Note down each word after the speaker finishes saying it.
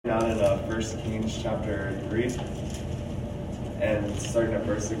1 Kings chapter 3, and starting at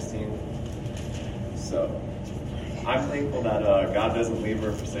verse 16. So, I'm thankful that God doesn't leave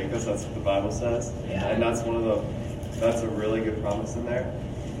or forsake us. That's what the Bible says, and that's a really good promise in there,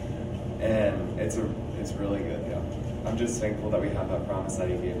 and it's really good. Yeah, I'm just thankful that we have that promise that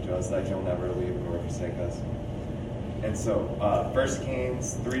He gave to us, that He'll never leave nor forsake us. And so, 1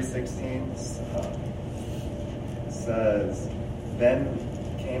 Kings 3:16 says, "Then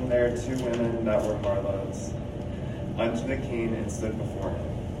came there 2 women that were harlots unto the king and stood before him."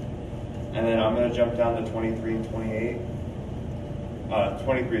 And then I'm going to jump down to 23 and 28.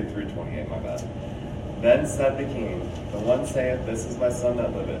 23 through 28, my bad. "Then said the king, the one saith, This is my son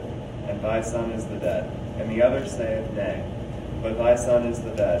that liveth, and thy son is the dead. And the other saith, Nay, but thy son is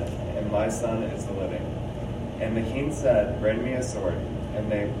the dead, and my son is the living. And the king said, Bring me a sword.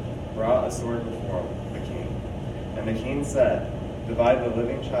 And they brought a sword before the king. And the king said, Divide the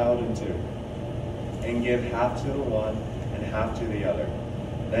living child in two, and give half to the one and half to the other.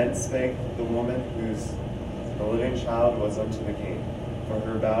 Then spake the woman whose the living child was unto the king, for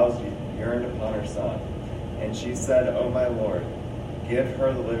her bowels yearned upon her son. And she said, O my lord, give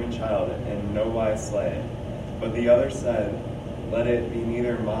her the living child, and no wise slay it. But the other said, Let it be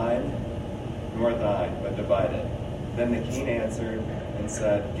neither mine nor thine, but divide it. Then the king answered and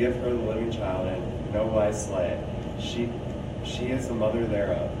said, Give her the living child, and no wise slay it. She is the mother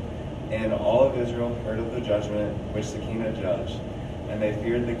thereof. And all of Israel heard of the judgment which the king had judged. And they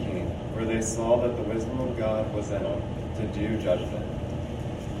feared the king, for they saw that the wisdom of God was in him to do judgment.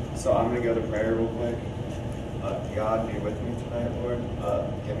 So I'm going to go to prayer real quick. God, be with me tonight, Lord.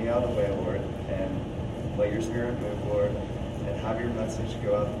 Get me out of the way, Lord, and let your spirit move, Lord, and have your message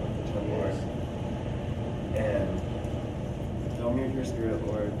go out with the tongue, Lord. And fill me with your spirit,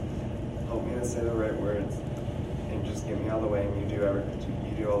 Lord. Help me to say the right words, and just get me out of the way, and you do everything.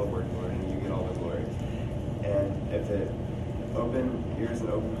 You do all the work, Lord, and you get all the glory. And if it open ears and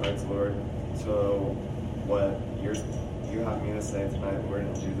open hearts, Lord, to what you have me to say tonight, Lord,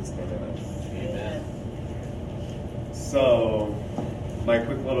 in Jesus' name, amen. So, my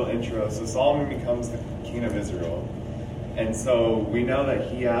quick little intro. So Solomon becomes the king of Israel. And so we know that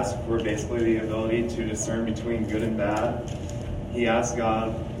he asked for basically the ability to discern between good and bad. He asked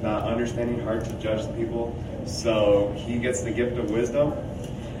God that understanding heart to judge the people. So he gets the gift of wisdom.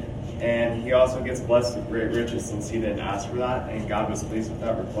 And he also gets blessed with great riches since he didn't ask for that, and God was pleased with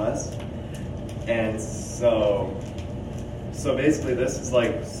that request. And so basically this is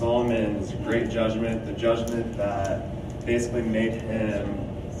like Solomon's great judgment, the judgment that basically made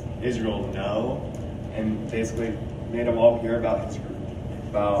Israel know, and basically made them all hear about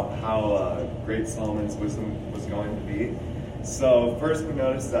how great Solomon's wisdom was going to be. So first we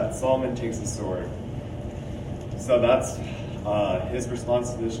notice that Solomon takes a sword. So that's his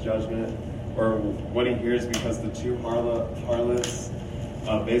response to this judgment, or what he hears, because the two harlots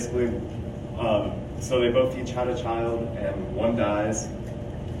so they both each had a child, and one dies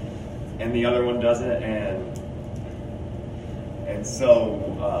and the other one doesn't, and so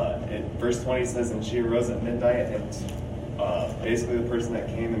verse 20 says, and she arose at midnight, and basically the person that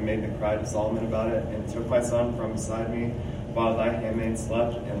came and made the cry to Solomon about it, and took my son from beside me while thy handmaid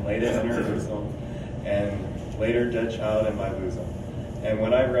slept, and laid it in her bosom, and laid her dead child in my bosom. And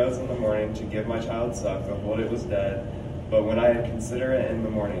when I rose in the morning to give my child suck, behold, it was dead. But when I had considered it in the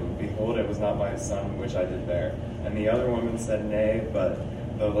morning, behold, it was not my son which I did bear. And the other woman said, Nay, but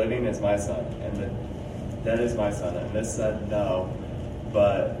the living is my son, and the dead is my son. And this said, No,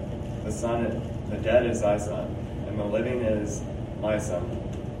 but the dead is thy son, and the living is my son.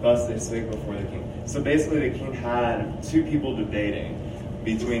 Thus they spake before the king. So basically the king had two people debating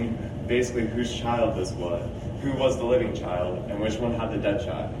between basically whose child this was, who was the living child, and which one had the dead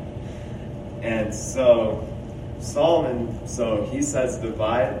child. And so Solomon, he says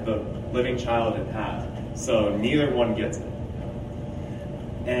divide the living child in half. So neither one gets it.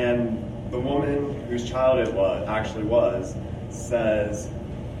 And the woman whose child it actually was says,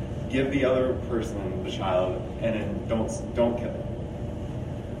 give the other person the child, and then don't kill it.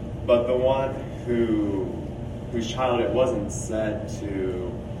 But the one whose child it wasn't said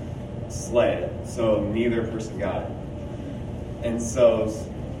to slay it. So neither person got it.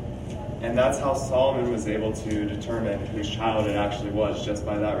 And that's how Solomon was able to determine whose child it actually was, just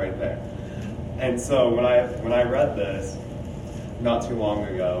by that right there. And so when I read this not too long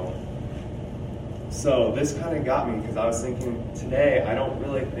ago, so this kind of got me, because I was thinking today, I don't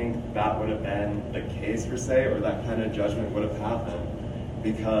really think that would have been the case per se, or that kind of judgment would have happened,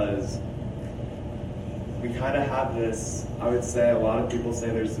 because we kind of have this, I would say a lot of people say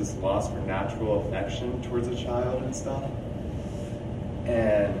there's this loss for natural affection towards a child and stuff.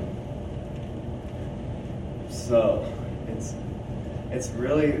 And so it's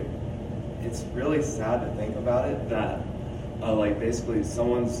really sad to think about it that like basically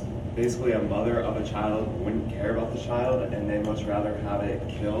a mother of a child wouldn't care about the child, and they much rather have it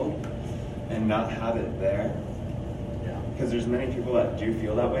killed and not have it there. Yeah. Because there's many people that do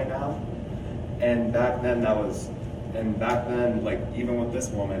feel that way now, and back then like even with this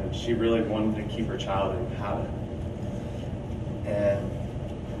woman, she really wanted to keep her child and have it.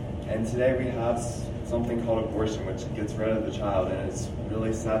 And today we have something called abortion, which gets rid of the child, and it's a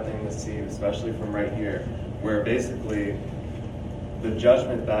really sad thing to see, especially from right here, where basically the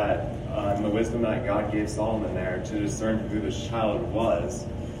judgment that and the wisdom that God gave Solomon there to discern who this child was,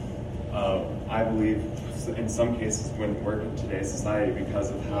 I believe in some cases wouldn't work in today's society because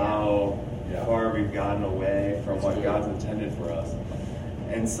of how far we've gotten away from what God's intended for us.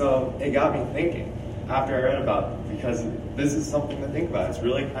 And so it got me thinking after I read about it, because this is something to think about. It's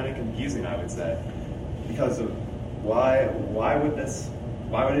really kind of confusing, I would say, because of why would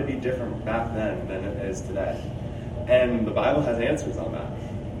it be different back then than it is today? And the Bible has answers on that.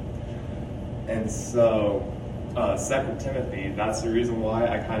 And so 2 Timothy, that's the reason why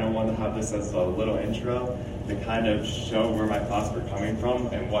I kind of wanted to have this as a little intro to kind of show where my thoughts were coming from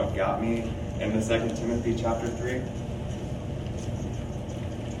and what got me in the 2 Timothy chapter 3.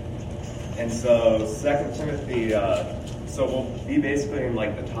 And so 2 Timothy, so we'll be basically in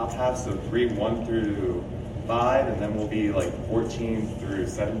like the top half, so 3:1 through 5, and then we'll be like 14 through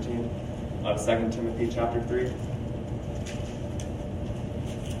 17 of 2 Timothy chapter 3.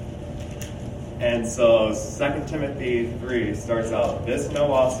 And so 2 Timothy 3 starts out, "This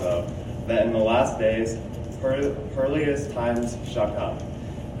know also, that in the last days perilous times shall come.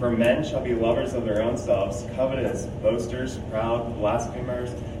 For men shall be lovers of their own selves, covetous, boasters, proud,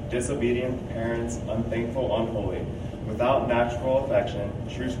 blasphemers, disobedient to parents, unthankful, unholy, without natural affection,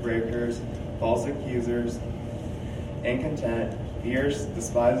 truce breakers, false accusers, incontinent, fierce,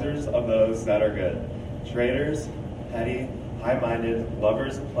 despisers of those that are good, traitors, heady, high-minded,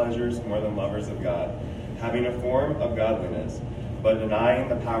 lovers of pleasures more than lovers of God, having a form of godliness, but denying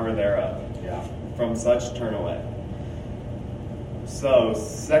the power thereof. Yeah. From such turn away." So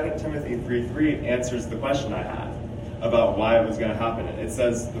 2 Timothy 3:3 answers the question I had about why it was going to happen. It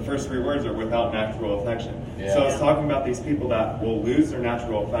says the first three words are without natural affection. Yeah. So it's talking about these people that will lose their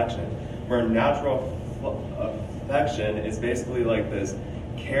natural affection, where natural affection is basically like this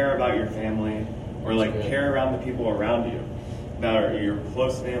care about your family, or like care around the people around you that are your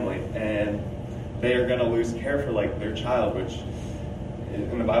close family, and they are going to lose care for like their child, which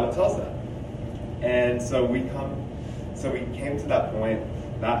in the Bible tells that. And so we came to that point.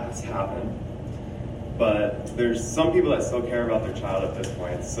 That has happened, but there's some people that still care about their child at this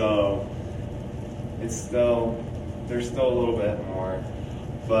point. So there's still a little bit more,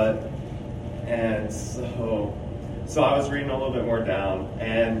 so I was reading a little bit more down,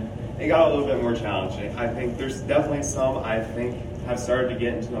 and it got a little bit more challenging. I think there's definitely some I think have started to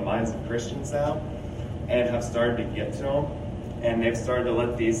get into the minds of Christians now, and have started to get to them, and they've started to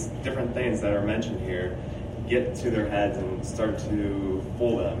let these different things that are mentioned here get to their heads and start to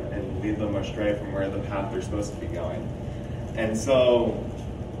fool them and lead them astray from where the path they're supposed to be going. And so,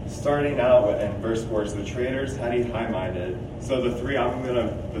 starting out in verse 4 is the traitors, heady, high-minded. So the three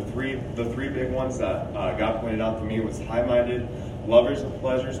big ones that God pointed out to me was high-minded, lovers of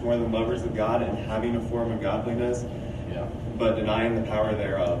pleasures more than lovers of God, and having a form of godliness, but denying the power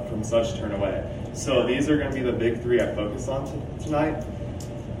thereof. From such turn away. So these are going to be the big three I focus on tonight.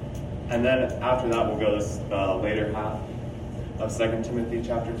 And then after that, we'll go to the later half of 2 Timothy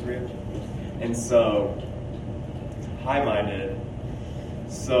chapter 3. And so, high-minded.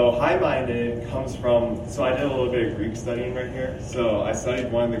 So high-minded comes from, so I did a little bit of Greek studying right here. So I studied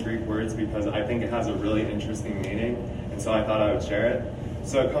one of the Greek words because I think it has a really interesting meaning. And so I thought I would share it.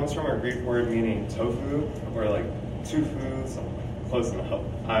 So it comes from a Greek word meaning tofu, or like tufu, so close enough.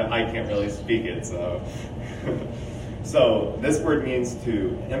 I can't really speak it, so. So this word means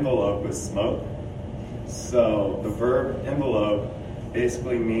to envelope with smoke. So the verb envelope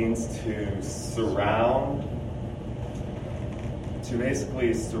basically means to surround,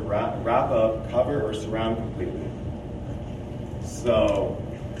 wrap up, cover, or surround completely. So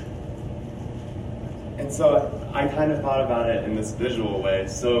I kind of thought about it in this visual way.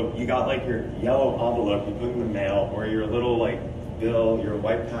 So you got like your yellow envelope you put in the mail, or your little like bill, your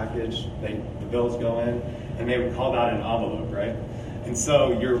white package, the bills go in, and they would call that an envelope, right? And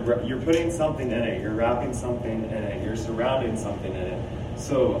so you're putting something in it, you're wrapping something in it, you're surrounding something in it.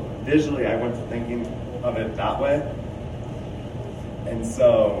 So visually, I went to thinking of it that way. And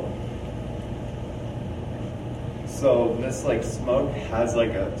so this like smoke has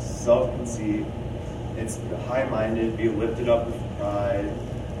like a self-conceit, it's high-minded, be lifted up with pride,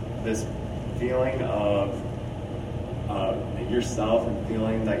 this feeling of yourself and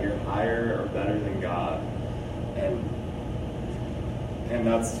feeling that you're higher or better than God.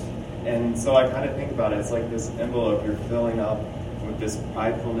 And so I kind of think about it, it's like this envelope you're filling up with this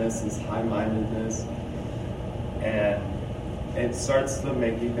pridefulness, this high-mindedness, and it starts to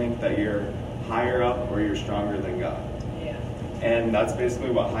make you think that you're higher up or you're stronger than God. Yeah. And that's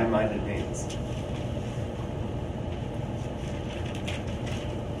basically what high-minded means.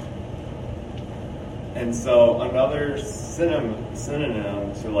 And so another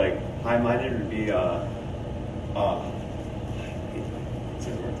synonym to like high-minded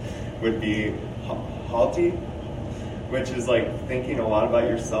would be haughty, which is like thinking a lot about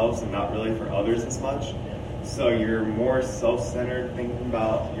yourselves and not really for others as much. So you're more self-centered, thinking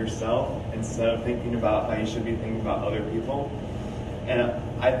about yourself instead of thinking about how you should be thinking about other people. And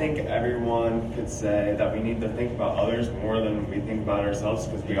I think everyone could say that we need to think about others more than we think about ourselves,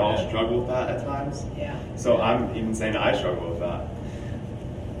 because we all struggle with that at times. Yeah. So I'm even saying I struggle with that.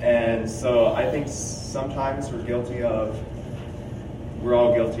 And so I think sometimes we're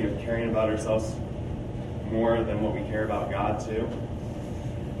all guilty of caring about ourselves more than what we care about God too.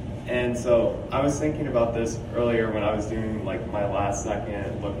 And so I was thinking about this earlier when I was doing like my last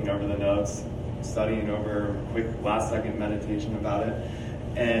second, looking over the notes, studying over quick last second meditation about it.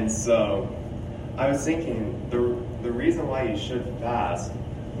 And so I was thinking the reason why you should fast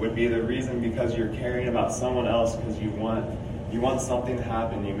would be the reason because you're caring about someone else, because you want something to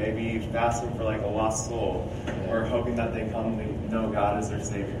happen. You may be fasting for like a lost soul, or hoping that they come to know God as their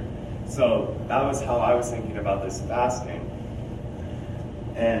Savior. So that was how I was thinking about this fasting.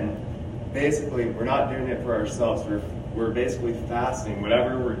 And basically, we're not doing it for ourselves. We're basically fasting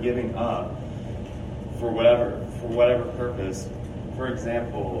whatever we're giving up for whatever purpose. For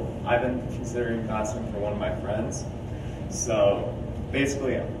example, I've been considering fasting for one of my friends. So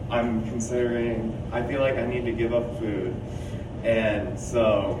basically, I feel like I need to give up food. And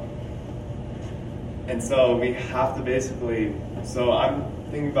so we have to so I'm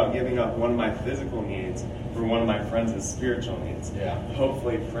thinking about giving up one of my physical needs for one of my friends' spiritual needs. Yeah.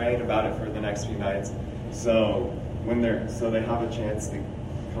 Hopefully praying about it for the next few nights. So they have a chance to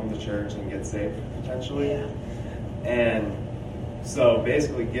come to church and get saved potentially. Yeah. And so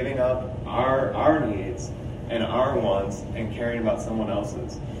basically giving up our needs and our wants and caring about someone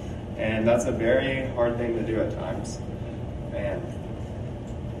else's. And that's a very hard thing to do at times.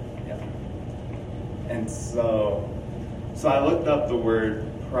 And so I looked up the word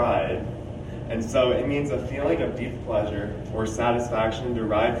pride. And so it means a feeling of deep pleasure or satisfaction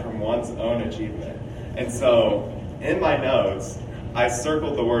derived from one's own achievement. And so in my notes, I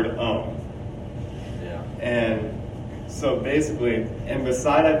circled the word own. Yeah. And so basically, and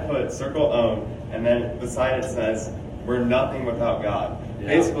beside I put circle own, and then beside it says, we're nothing without God. Yeah.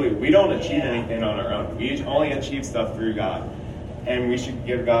 Basically, we don't achieve anything on our own. We only achieve stuff through God. And we should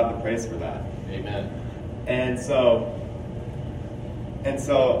give God the praise for that. Amen. And so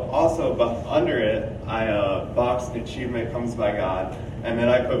also, but under it, I boxed achievement comes by God, and then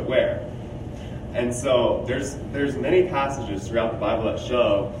I put where. And so there's many passages throughout the Bible that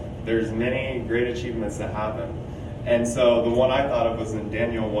show there's many great achievements that happen. And so the one I thought of was in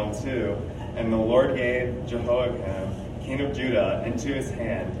Daniel 1:2, and the Lord gave Jehoiakim, king of Judah, into his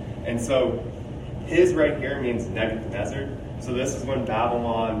hand. And so his right here means Nebuchadnezzar. So this is when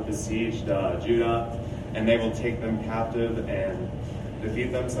Babylon besieged Judah, and they will take them captive and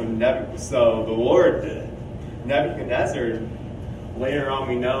defeat them. So the Lord did. Nebuchadnezzar, later on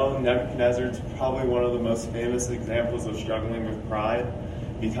we know Nebuchadnezzar is probably one of the most famous examples of struggling with pride,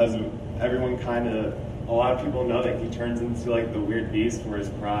 because a lot of people know that he turns into like the weird beast for his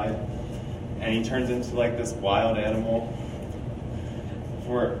pride, and he turns into like this wild animal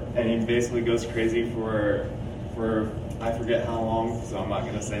and he basically goes crazy for I forget how long, so I'm not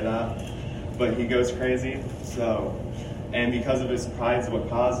going to say that, but he goes crazy. And because of his pride is what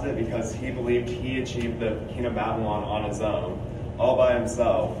caused it, because he believed he achieved the king of Babylon on his own, all by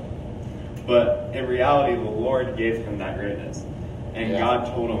himself. But in reality, the Lord gave him that greatness, and God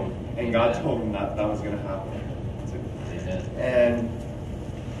told him that was going to happen.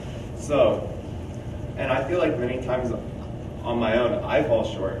 And I feel like many times on my own, I fall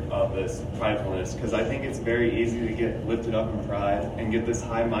short of this pridefulness, because I think it's very easy to get lifted up in pride and get this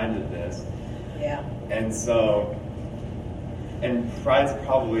high-mindedness. Yeah. And pride's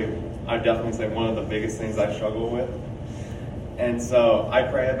probably, I'd definitely say, one of the biggest things I struggle with. And so I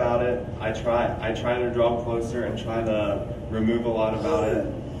pray about it. I try to draw closer and try to remove a lot about it.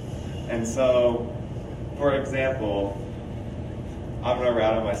 And so, for example, I'm going to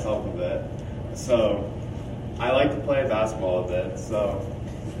rattle myself a bit. so I like to play basketball a bit. So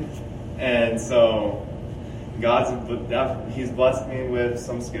He's blessed me with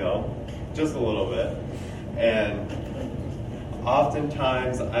some skill, just a little bit, and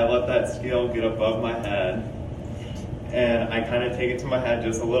oftentimes I let that skill get above my head, and I kind of take it to my head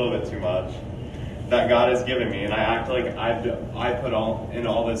just a little bit too much that God has given me, and I act like I put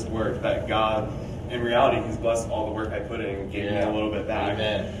all this work that God, in reality, He's blessed all the work I put in and gave me a little bit back.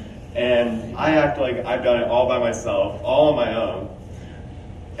 Amen. And I act like I've done it all by myself, all on my own,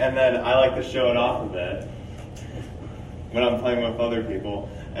 and then I like to show it off a bit when I'm playing with other people,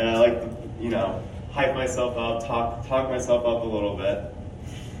 and I like to, hype myself up, talk myself up a little bit,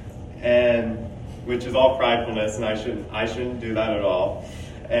 and which is all pridefulness, and I shouldn't do that at all.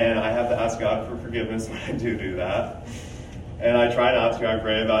 And I have to ask God for forgiveness when I do that. And I try not to. I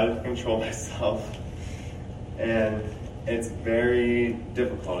pray about it to control myself. And it's very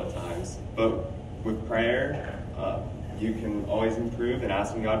difficult at times. But with prayer, you can always improve, and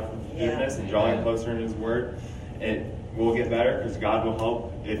asking God for forgiveness and drawing closer in His Word, it will get better because God will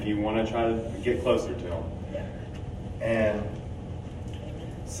help if you want to try to get closer to Him. Yeah. And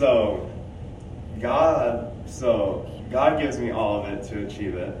so God gives me all of it to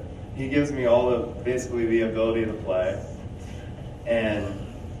achieve it. He gives me basically the ability to play, and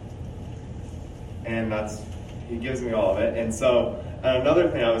He gives me all of it. And so another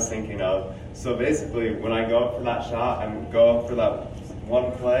thing I was thinking of, so basically when I go up for that shot, I go up for that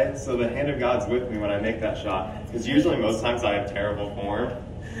one play, so the hand of God's with me when I make that shot, because usually most times I have terrible form.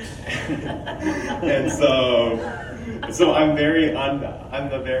 And so I'm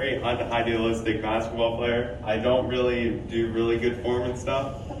the very unidealistic basketball player. I don't really do really good form and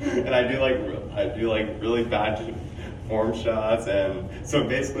stuff, and I do like really bad form shots. And so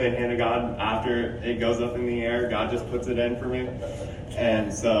basically, the hand of God, after it goes up in the air, God just puts it in for me.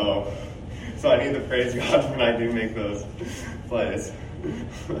 And so I need to praise God when I do make those plays.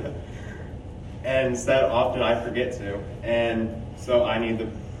 And instead, often I forget to, and so I need to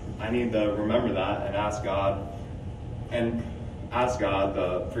remember that and ask God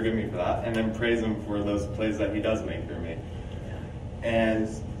to forgive me for that, and then praise Him for those plays that He does make through me. And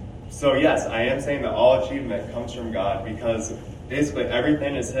so yes, I am saying that all achievement comes from God, because basically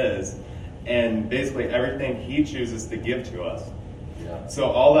everything is His, and basically everything He chooses to give to us. Yeah. So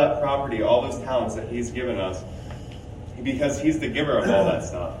all that property, all those talents that He's given us, because He's the giver of all that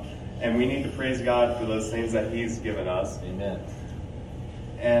stuff. And we need to praise God for those things that He's given us. Amen.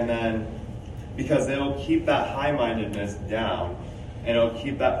 And then, because it'll keep that high-mindedness down, and it'll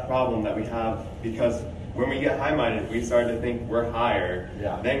keep that problem that we have, because when we get high-minded, we start to think we're higher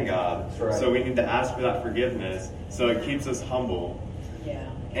than God. That's right. So we need to ask for that forgiveness, so it keeps us humble. Yeah.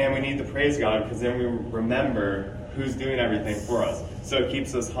 And we need to praise God, because then we remember who's doing everything for us. So it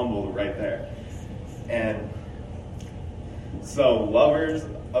keeps us humble right there. And so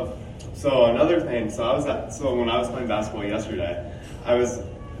another thing, when I was playing basketball yesterday, I was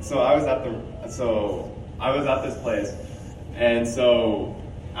at this place, and so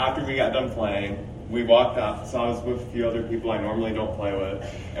after we got done playing, we walked out. So I was with a few other people I normally don't play with,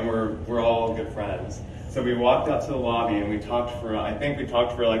 and we're all good friends. So we walked out to the lobby, and we talked for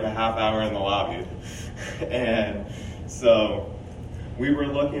like a half hour in the lobby. And so we were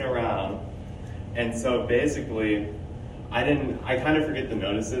looking around, and so basically I kind of forget to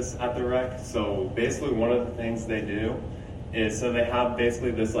notice this at the rec. So basically one of the things they do is, so they have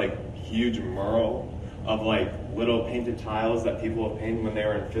basically this like huge mural of like little painted tiles that people have painted when they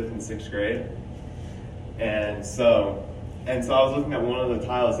were in 5th and 6th grade. And so I was looking at one of the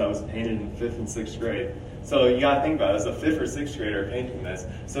tiles that was painted in 5th and 6th grade. So you gotta think about it, as a 5th or 6th grader painting this.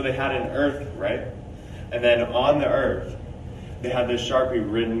 So they had an earth, right? And then on the earth, they had this Sharpie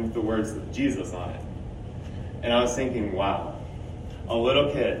written with the words Jesus on it. And I was thinking, wow, a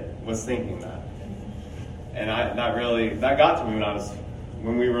little kid was thinking that. And that got to me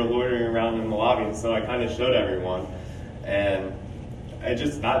when we were loitering around in the lobby, and so I kind of showed everyone. And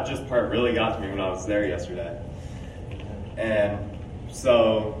that part really got to me when I was there yesterday. And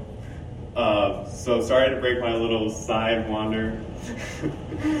so sorry to break my little side wander.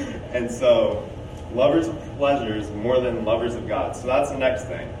 And so, lovers of pleasures more than lovers of God. So that's the next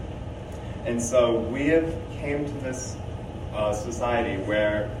thing. And so we have came to this society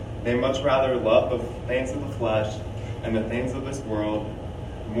where they much rather love the things of the flesh and the things of this world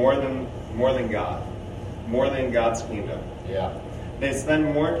more than God, more than God's kingdom. Yeah. They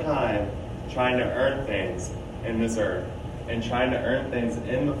spend more time trying to earn things in this earth and trying to earn things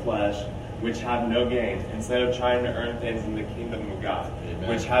in the flesh which have no gain, instead of trying to earn things in the kingdom of God. Amen.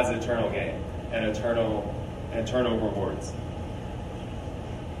 Which has eternal gain and eternal rewards.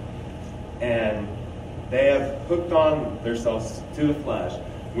 And they have hooked on themselves to the flesh,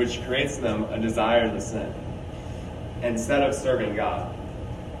 which creates them a desire to sin. Instead of serving God,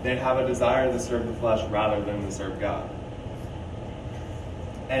 they have a desire to serve the flesh rather than to serve God.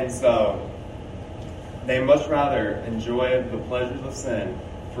 And so they much rather enjoy the pleasures of sin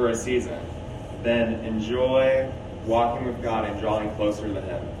for a season than enjoy walking with God and drawing closer to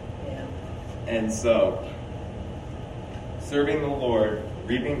Him. Yeah. And so, serving the Lord,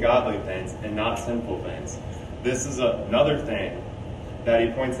 reaping godly things and not sinful things. This is another thing that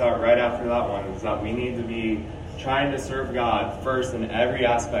he points out right after that one, is that we need to be trying to serve God first in every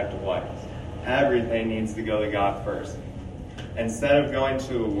aspect of life. Everything needs to go to God first. Instead of going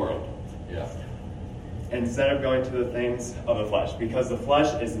to the world. Yeah. Instead of going to the things of the flesh. Because the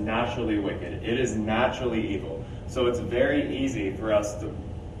flesh is naturally wicked. It is naturally evil. So it's very easy for us to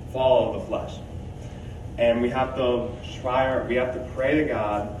follow the flesh. And we have to pray to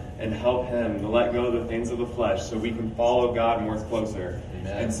God and help Him to let go of the things of the flesh so we can follow God more closer.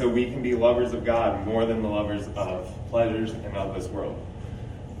 Amen. And so we can be lovers of God more than the lovers of pleasures and of this world.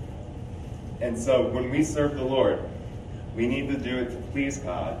 And so when we serve the Lord, we need to do it to please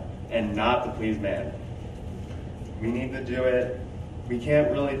God and not to please man. We need to do it. We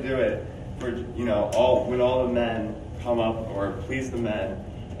can't really do it for, when all the men come up, or please the men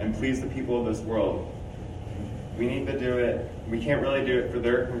and please the people of this world. We need to do it. We can't really do it for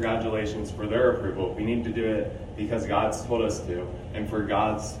their congratulations, for their approval. We need to do it because God's told us to, and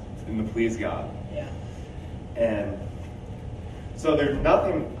to please God. Yeah. And so there's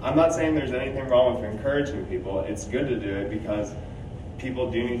nothing, I'm not saying there's anything wrong with encouraging people. It's good to do it because people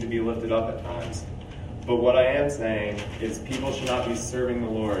do need to be lifted up at times. But what I am saying is people should not be serving the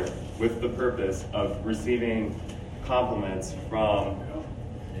Lord with the purpose of receiving compliments from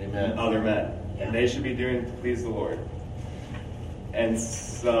Amen. other men. Yeah. And they should be doing to please the Lord. And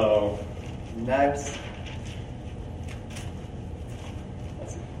so, next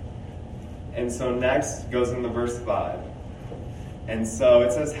goes into verse 5. And so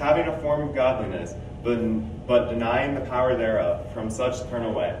it says, having a form of godliness, but denying the power thereof, from such turn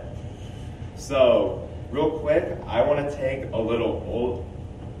away. So, real quick, I want to take a little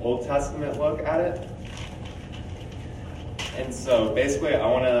Old Testament look at it. And so, basically, I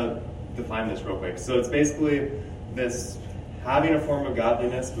want to define this real quick. So, it's basically this having a form of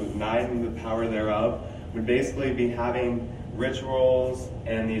godliness, but denying the power thereof, would basically be having rituals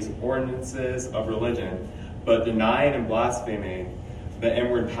and these ordinances of religion, but denying and blaspheming the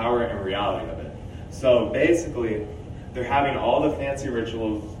inward power and reality of it. So basically, they're having all the fancy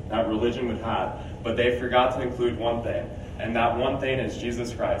rituals that religion would have, but they forgot to include one thing, and that one thing is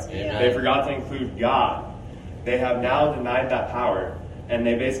Jesus Christ. Amen. They forgot to include God. They have now denied that power, and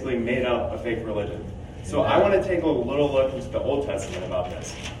they basically made up a fake religion. So Amen. I want to take a little look into the Old Testament about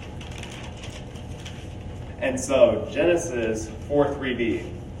this. And so Genesis 4:3b.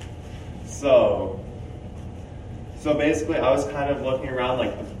 So basically, I was kind of looking around,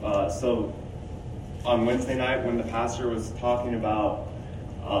 so on Wednesday night when the pastor was talking about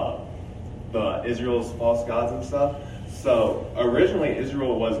the Israel's false gods and stuff. So originally,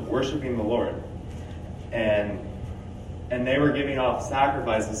 Israel was worshiping the Lord, and they were giving off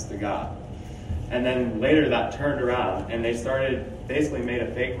sacrifices to God. And then later that turned around, and they basically made a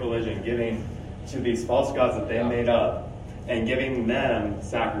fake religion, giving to these false gods that they made up, and giving them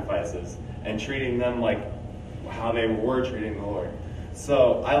sacrifices, and treating them like how they were treating the Lord.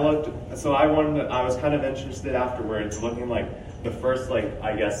 So I was kind of interested afterwards, looking like the first,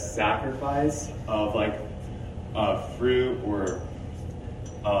 sacrifice of fruit or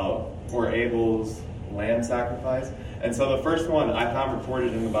Abel's lamb sacrifice. And so the first one I found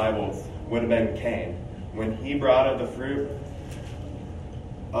recorded in the Bible would have been Cain, when he brought of the fruit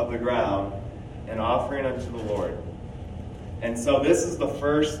of the ground an offering unto the Lord. And so this is the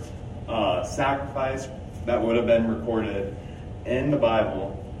first sacrifice that would have been recorded in the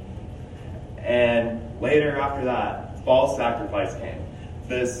Bible. And later after that, false sacrifice came.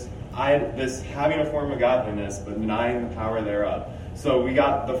 This having a form of godliness, but denying the power thereof. So we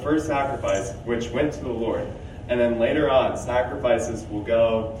got the first sacrifice, which went to the Lord. And then later on, sacrifices will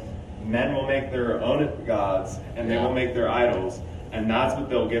go, men will make their own gods, and they will make their idols, and that's what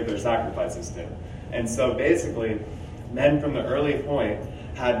they'll give their sacrifices to. And so basically, men from the early point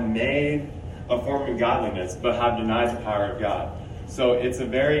had made a form of godliness, but have denied the power of God. So it's a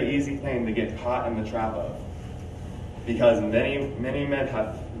very easy thing to get caught in the trap of. Because many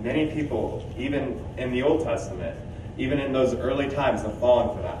people, even in the Old Testament, even in those early times, have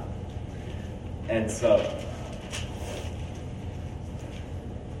fallen for that. And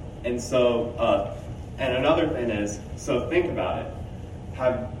another thing is, so think about it.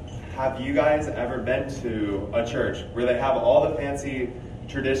 have you guys ever been to a church where they have all the fancy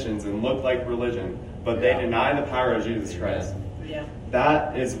traditions and look like religion, but they deny the power of Jesus Christ? Yeah.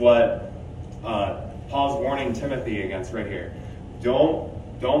 That is what Paul's warning Timothy against right here.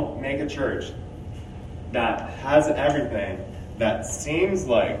 Don't make a church that has everything that seems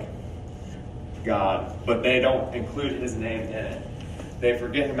like God, but they don't include his name in it. They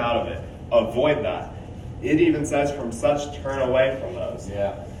forget him out of it. Avoid that. It even says from such turn away from those.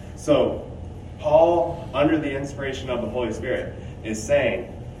 Yeah. So Paul, under the inspiration of the Holy Spirit, is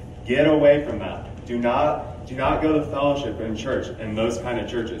saying, get away from that. Do not go to fellowship in church, in those kind of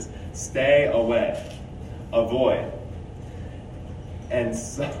churches. Stay away. Avoid. And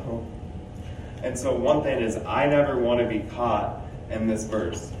so one thing is, I never want to be caught in this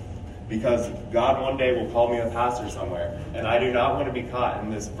verse, because God one day will call me a pastor somewhere, and I do not want to be caught in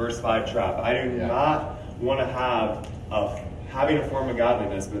this verse 5 trap. I do not want to have having a form of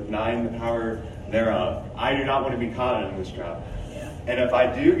godliness but denying the power thereof. I do not want to be caught in this trap. Yeah. And if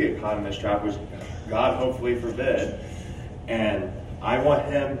I do get caught in this trap, which God hopefully forbid, and I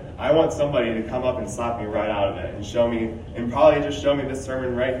want somebody to come up and slap me right out of it and show me, and probably just show me this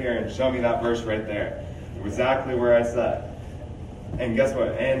sermon right here and show me that verse right there, exactly where I said. And guess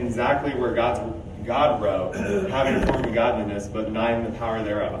what? And exactly where God wrote, having a form of godliness, but denying the power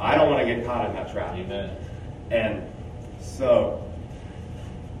thereof. I don't want to get caught in that trap. Amen. And so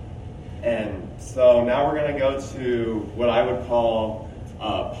now we're going to go to what I would call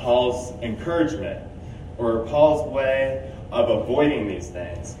Paul's encouragement, or Paul's way of avoiding these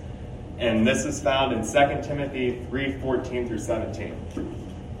things. And this is found in 2 Timothy 3:14 through 17.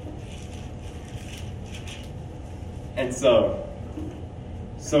 And so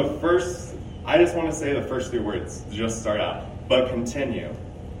first, I just want to say the first 3 words to just start out. But continue.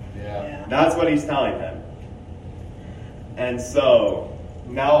 Yeah. That's what he's telling them. And so,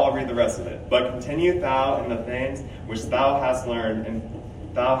 now I'll read the rest of it. But continue thou in the things which thou hast learned, and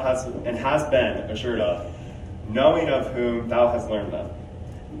hast been assured of, knowing of whom thou hast learned them,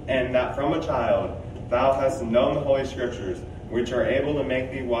 and that from a child thou hast known the Holy Scriptures, which are able to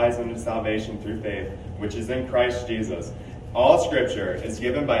make thee wise unto salvation through faith, which is in Christ Jesus. All Scripture is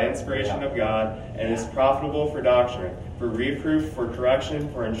given by inspiration of God, and is profitable for doctrine, for reproof, for correction,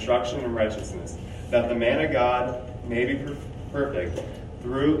 for instruction in righteousness, that the man of God may be perfect,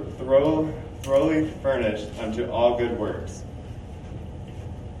 thoroughly furnished unto all good works.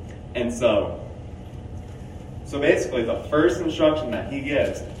 And so basically, the first instruction that he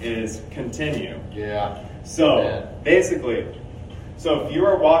gives is continue. Yeah. So basically, if you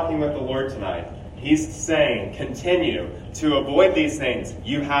are walking with the Lord tonight, he's saying continue. To avoid these things,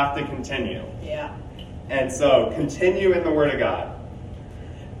 you have to continue. Yeah. And so continue in the Word of God.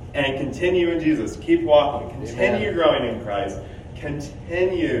 And continue in Jesus. Keep walking. Continue growing in Christ.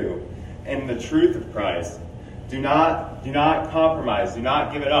 Continue in the truth of Christ. Do not compromise. Do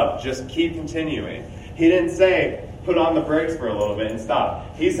not give it up. Just keep continuing. He didn't say put on the brakes for a little bit and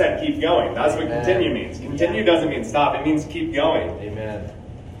stop. He said keep going. That's what continue means. Continue doesn't mean stop. It means keep going. Amen.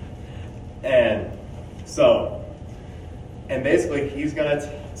 And basically he's going to...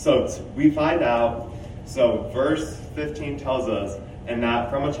 we find out... verse 15 tells us, and that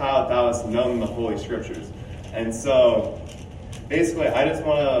from a child thou hast known the Holy Scriptures. And so basically I just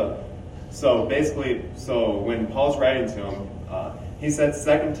want to... So when Paul's writing to him, he said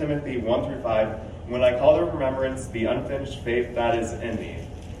 2 Timothy 1 through 5, when I call to remembrance the unfinished faith that is in thee,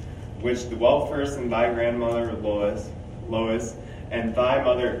 which dwelt first in thy grandmother Lois, and thy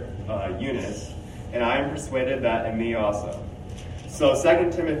mother Eunice, and I am persuaded that in thee also. So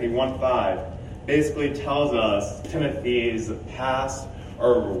 2 Timothy 1:5 basically tells us Timothy's past,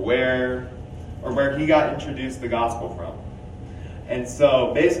 or where he got introduced the gospel from. And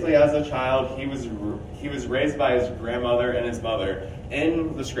so basically as a child, he was raised by his grandmother and his mother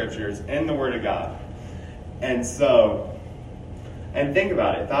in the Scriptures, in the Word of God. And think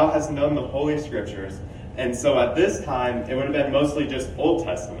about it, thou hast known the Holy Scriptures. And so at this time, it would have been mostly just Old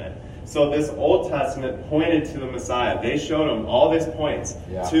Testament. So this Old Testament pointed to the Messiah. They showed him all these points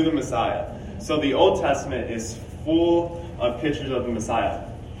to the Messiah. So the Old Testament is full of pictures of the Messiah,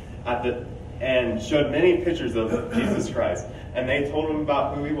 and showed many pictures of Jesus Christ. And they told him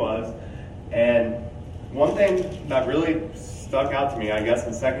about who he was. And one thing that really stuck out to me, I guess,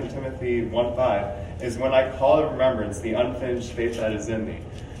 in 2 Timothy 1:5, is when I call to remembrance the unfinished faith that is in thee.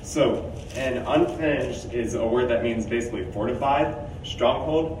 So, and unfinished is a word that means basically fortified,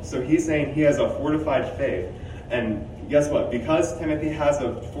 stronghold. So he's saying he has a fortified faith. And guess what? Because Timothy has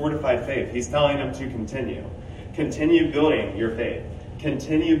a fortified faith, he's telling him to continue. Continue building your faith.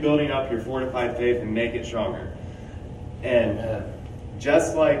 Continue building up your fortified faith and make it stronger. And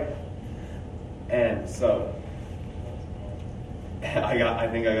just like And so I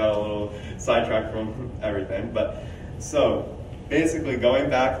think I got a little sidetracked from everything. But so basically going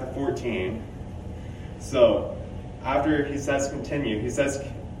back to 14, so after he says continue, he's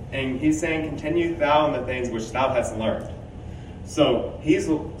saying continue thou in the things which thou hast learned. So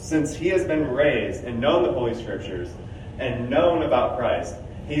since he has been raised and known the Holy Scriptures and known about Christ,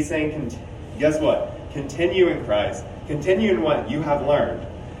 he's saying, guess what? Continue in Christ. Continue in what you have learned.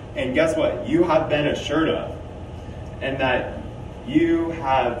 And guess what? You have been assured of. And that you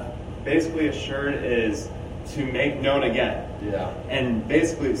have basically assured is to make known again. Yeah. And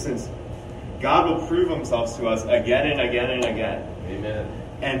basically, since God will prove himself to us again and again and again. Amen.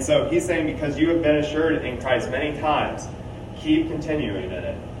 And so he's saying, because you have been assured in Christ many times, keep continuing in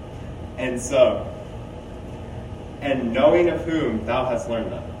it. And so, and knowing of whom thou hast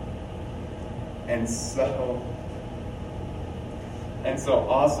learned them. And so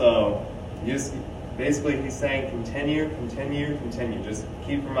also, basically he's saying continue. Just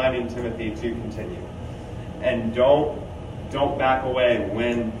keep reminding Timothy to continue. And don't back away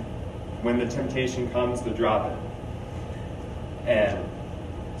when the temptation comes to drop it.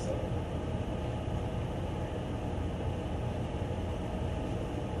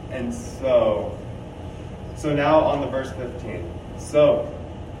 And so now on the verse 15. So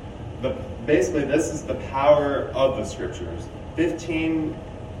basically this is the power of the Scriptures. 15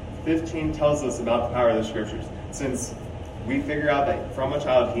 tells us about the power of the Scriptures. Since we figure out that from a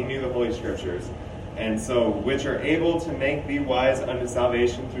child he knew the Holy Scriptures, and so which are able to make thee wise unto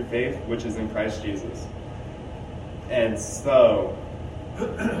salvation through faith which is in Christ Jesus. And so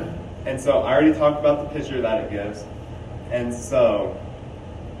I already talked about the picture that it gives.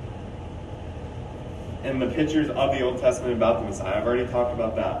 And the pictures of the Old Testament about the Messiah, I've already talked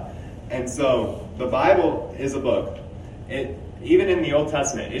about that. And so the Bible is a book. Even in the Old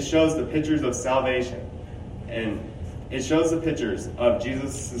Testament, it shows the pictures of salvation. And it shows the pictures of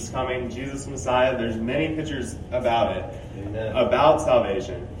Jesus is coming, Jesus Messiah. There's many pictures about it, Amen. About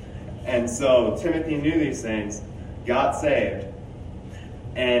salvation. And so Timothy knew these things, got saved,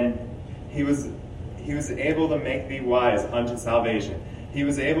 and he was able to make thee wise unto salvation. He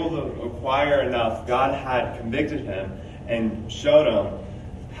was able to acquire enough. God had convicted him and showed him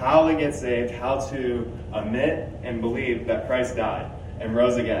how to get saved, how to admit and believe that Christ died and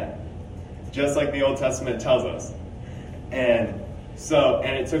rose again. Just like the Old Testament tells us. And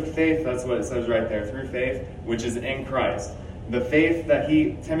it took faith, that's what it says right there, through faith, which is in Christ. The faith that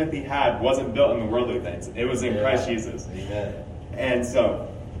Timothy had wasn't built in the worldly things. It was in Christ Jesus. Amen.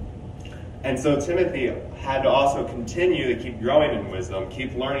 And so Timothy had to also continue to keep growing in wisdom,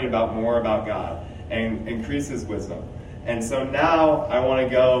 keep learning more about God, and increase his wisdom. And so now I want to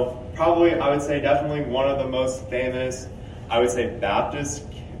go, probably, I would say definitely one of the most famous, I would say Baptist,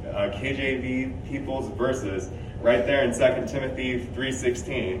 KJV people's verses, right there in 2 Timothy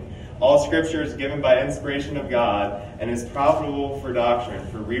 3:16. All Scripture is given by inspiration of God and is profitable for doctrine,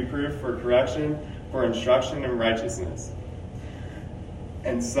 for reproof, for correction, for instruction in righteousness.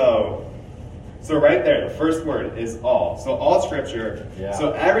 And so right there, the first word is all. So all Scripture,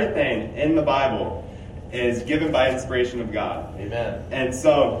 So everything in the Bible is given by inspiration of God. Amen. And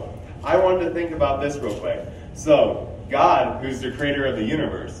so I wanted to think about this real quick. So God, who's the creator of the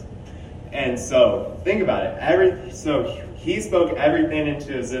universe, and so think about it. So he spoke everything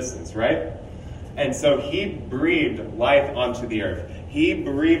into existence, right? And so he breathed life onto the earth. He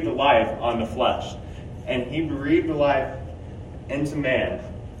breathed life on the flesh. And he breathed life into man.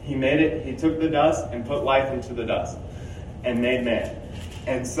 He took the dust and put life into the dust and made man.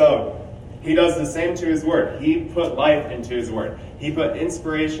 And so he does the same to his word. He put life into his word. He put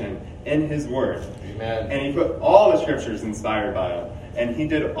inspiration in his word. Amen. And he put all the Scriptures inspired by him. And he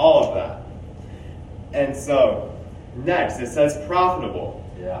did all of that. And so next it says profitable.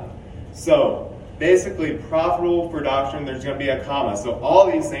 Yeah. So basically profitable for doctrine, there's going to be a comma. So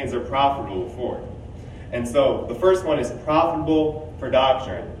all these things are profitable for. And so the first one is profitable for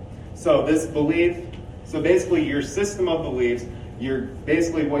doctrine. So this belief, so basically your system of beliefs,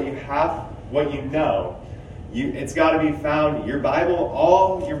 basically what you have, what you know, it's got to be found, your Bible,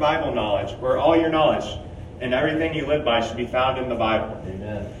 all your Bible knowledge, or all your knowledge and everything you live by should be found in the Bible.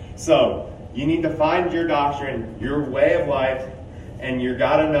 Amen. So you need to find your doctrine, your way of life, and you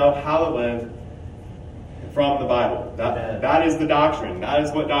got to know how to live from the Bible. That is the doctrine. That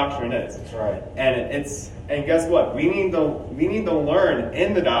is what doctrine is. That's right. And guess what? We need to learn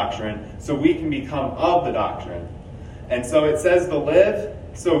in the doctrine so we can become of the doctrine. And so it says to live,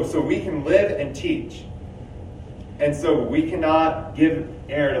 so we can live and teach. And so we cannot give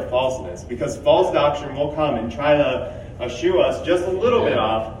air to falseness, because false doctrine will come and try to shoo us just a little bit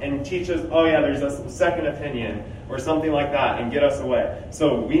off and teach us, oh yeah, there's a second opinion or something like that, and get us away.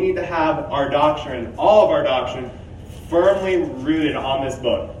 So we need to have our doctrine, all of our doctrine, firmly rooted on this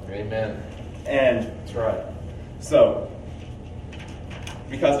book. Amen. And that's right. So,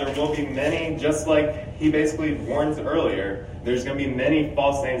 because there will be many, just like he basically warns earlier, there's going to be many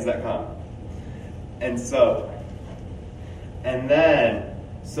false saints that come. And so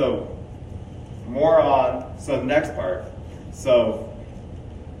more on, so the next part, so,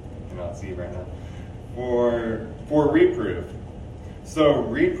 I cannot see right now, for reproof. So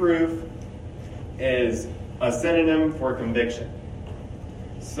reproof is a synonym for conviction.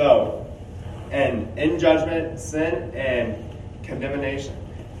 So, and in judgment, sin, and condemnation.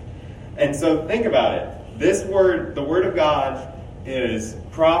 And so think about it. This word, the word of God, is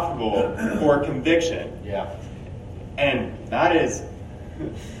profitable for conviction. Yeah. And that is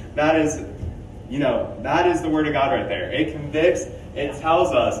the word of God right there. It convicts, it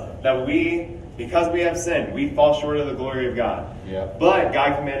tells us that because we have sinned, we fall short of the glory of God. Yeah. But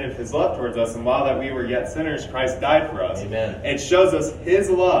God commended his love towards us, and while that we were yet sinners, Christ died for us. Amen. It shows us his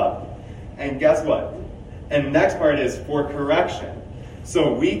love. And guess what? And the next part is for correction.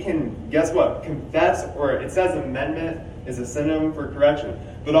 So we can, guess what? Confess, or it says amendment is a synonym for correction.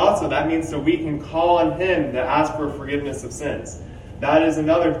 But also that means so we can call on him to ask for forgiveness of sins. That is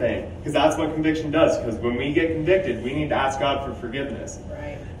another thing, because that's what conviction does. Because when we get convicted, we need to ask God for forgiveness.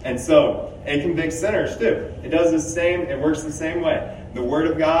 Right. And so it convicts sinners too. It does the same, it works the same way. The word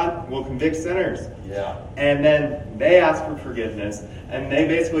of God will convict sinners. Yeah. And then they ask for forgiveness, and they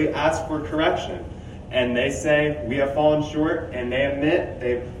basically ask for correction. And they say, we have fallen short, and they admit,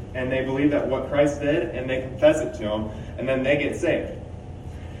 they believe that what Christ did, and they confess it to him, and then they get saved.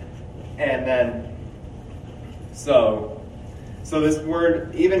 And then, so this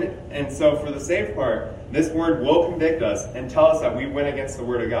word, so for the saved part, this word will convict us and tell us that we went against the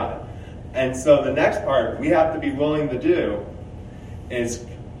word of God. And so the next part we have to be willing to do is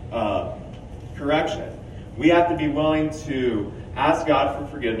correction. We have to be willing to ask God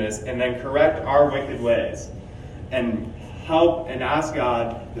for forgiveness and then correct our wicked ways, and ask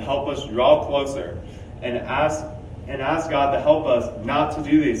God to help us draw closer, and ask God to help us not to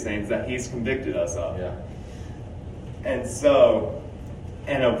do these things that he's convicted us of. Yeah.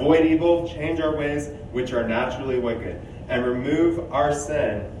 And avoid evil, change our ways which are naturally wicked, and remove our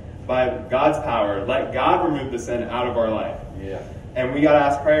sin by God's power. Let God remove the sin out of our life. Yeah. And we got to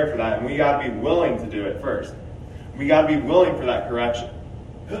ask prayer for that, and we got to be willing to do it first. We got to be willing for that correction.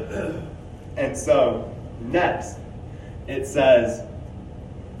 And so, next, it says,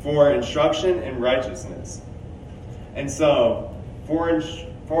 for instruction in righteousness. And so,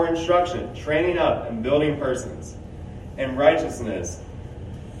 for instruction, training up and building persons in righteousness,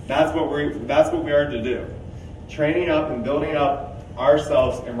 that's what we are to do. Training up and building up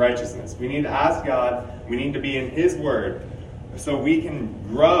ourselves in righteousness. We need to ask God, we need to be in his word, so we can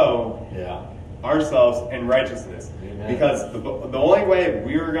grow ourselves in righteousness. Amen. Because the only way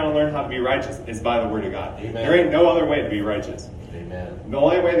we are going to learn how to be righteous is by the word of God. Amen. There ain't no other way to be righteous. Amen. The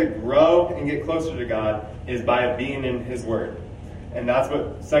only way to grow and get closer to God is by being in his word. And that's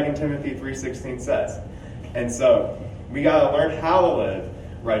what 2 Timothy 3:16 says. And so we got to learn how to live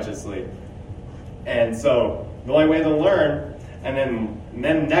righteously. And so the only way to learn, and then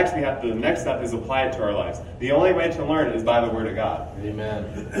next the next step is apply it to our lives. The only way to learn is by the word of God. Amen.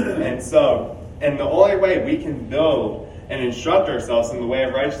 And the only way we can build and instruct ourselves in the way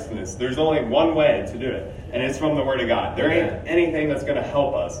of righteousness, there's only one way to do it, and it's from the word of God. There ain't anything that's going to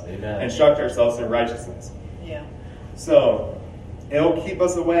help us instruct ourselves in righteousness. Yeah. So it'll keep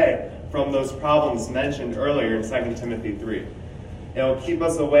us away from those problems mentioned earlier in 2 Timothy 3. It'll keep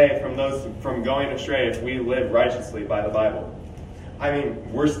us away from going astray if we live righteously by the Bible. I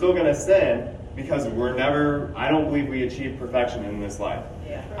mean, we're still going to sin because I don't believe we achieve perfection in this life.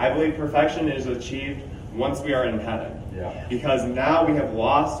 Yeah. I believe perfection is achieved once we are in heaven. Yeah. Because now we have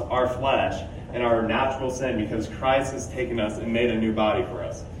lost our flesh and our natural sin because Christ has taken us and made a new body for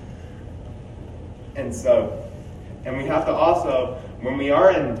us. And we have to also, when we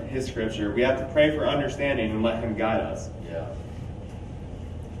are in his scripture, we have to pray for understanding and let him guide us. Yeah.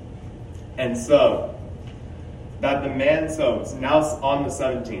 And so it's now on the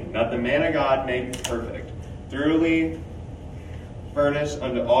 17th, that the man of God may be perfect, thoroughly furnished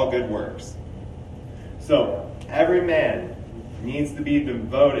unto all good works. So every man needs to be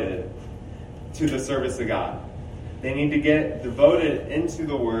devoted to the service of God. They need to get devoted into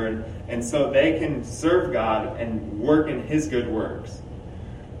the word, and so they can serve God and work in his good works.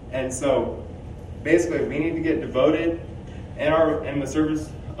 And so basically we need to get devoted in the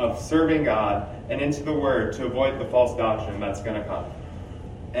service of serving God and into the Word to avoid the false doctrine that's going to come.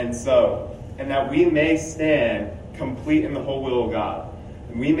 And that we may stand complete in the whole will of God.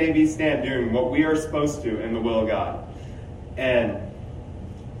 We may be stand doing what we are supposed to in the will of God. And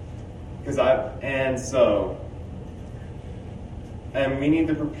we need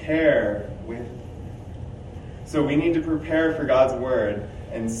to prepare we need to prepare for God's Word.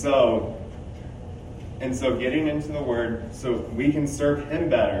 And so getting into the Word so we can serve Him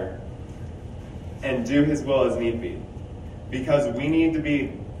better and do His will as need be. Because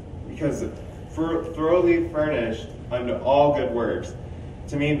thoroughly furnished unto all good works.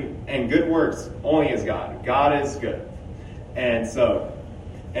 To me, and good works only is God. God is good.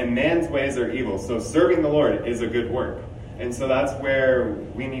 And man's ways are evil. So serving the Lord is a good work. And so that's where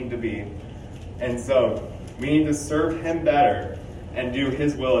we need to be. And so we need to serve Him better and do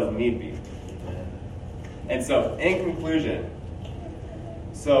His will as need be. And so, in conclusion,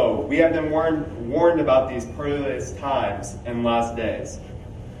 we have been warned about these perilous times and last days.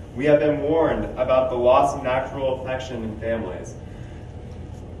 We have been warned about the loss of natural affection in families.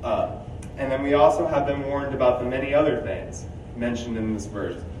 And then we also have been warned about the many other things mentioned in this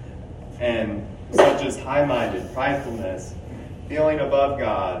verse, and such as high-minded, pridefulness, feeling above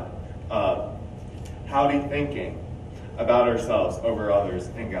God, haughty thinking about ourselves over others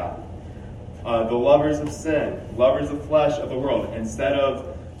and God. The lovers of sin, lovers of flesh of the world, instead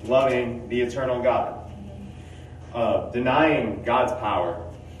of loving the eternal God. Denying God's power,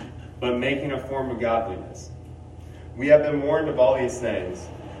 but making a form of godliness. We have been warned of all these things.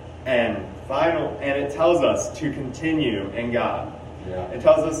 And it tells us to continue in God. Yeah. It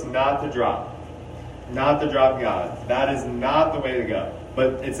tells us not to drop God. That is not the way to go.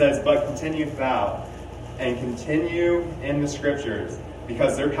 But it says, but continue thou, and continue in the Scriptures,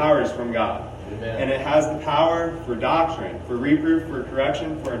 because their power is from God. Amen. And it has the power for doctrine, for reproof, for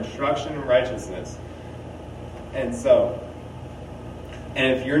correction, for instruction in righteousness. And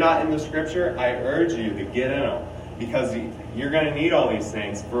if you're not in the Scripture, I urge you to get in them, because you're going to need all these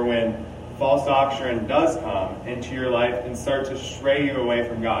things for when false doctrine does come into your life and start to stray you away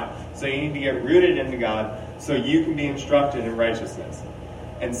from God. So you need to get rooted into God so you can be instructed in righteousness.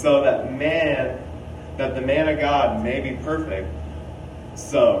 And so that the man of God may be perfect.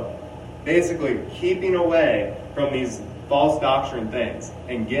 So basically keeping away from these false doctrine things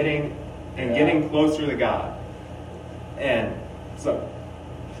and getting closer to God. And so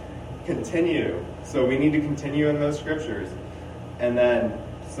continue. So we need to continue in those Scriptures. And then,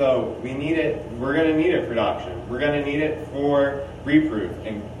 so we need it, we're going to need it for doctrine. We're going to need it for reproof.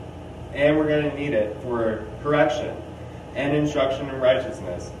 And we're going to need it for correction and instruction in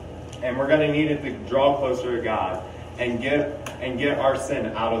righteousness. And we're going to need it to draw closer to God and get our sin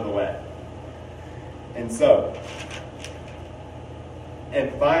out of the way. And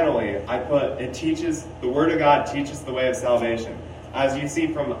finally, the Word of God teaches the way of salvation. As you see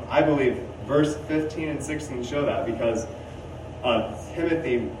from, I believe, verse 15 and 16 show that, because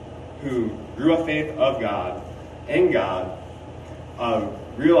Timothy, who grew a faith of God, in God,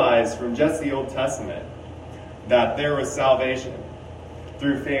 realized from just the Old Testament that there was salvation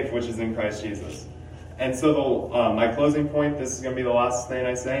through faith which is in Christ Jesus. And so my closing point, this is going to be the last thing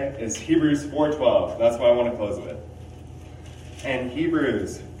I say, is Hebrews 4:12. That's what I want to close with. And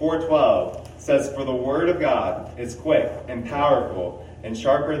Hebrews 4:12 says, "For the word of God is quick and powerful and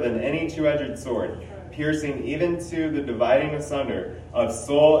sharper than any two-edged sword, piercing even to the dividing asunder of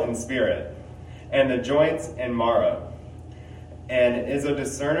soul and spirit, and the joints and marrow, and is a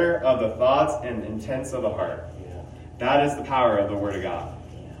discerner of the thoughts and intents of the heart." Yeah. That is the power of the Word of God.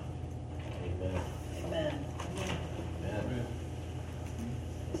 Yeah. Amen. Amen.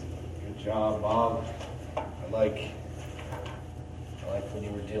 Good job, Bob. I like when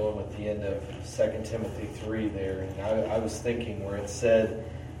you were dealing with the end of 2 Timothy 3 there. And I was thinking where it said,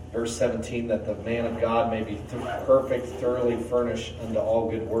 verse 17, that the man of God may be perfect, thoroughly furnished unto all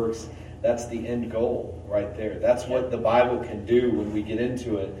good works. That's the end goal right there. That's what the Bible can do when we get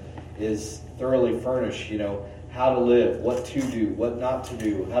into it, is thoroughly furnish, how to live, what to do, what not to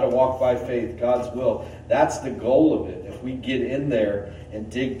do, how to walk by faith, God's will. That's the goal of it. If we get in there and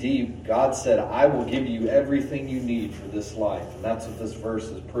dig deep, God said, I will give you everything you need for this life. And that's what this verse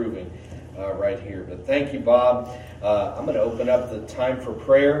is proving right here. But thank you, Bob. I'm going to open up the time for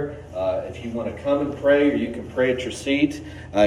prayer. If you want to come and pray, or you can pray at your seat.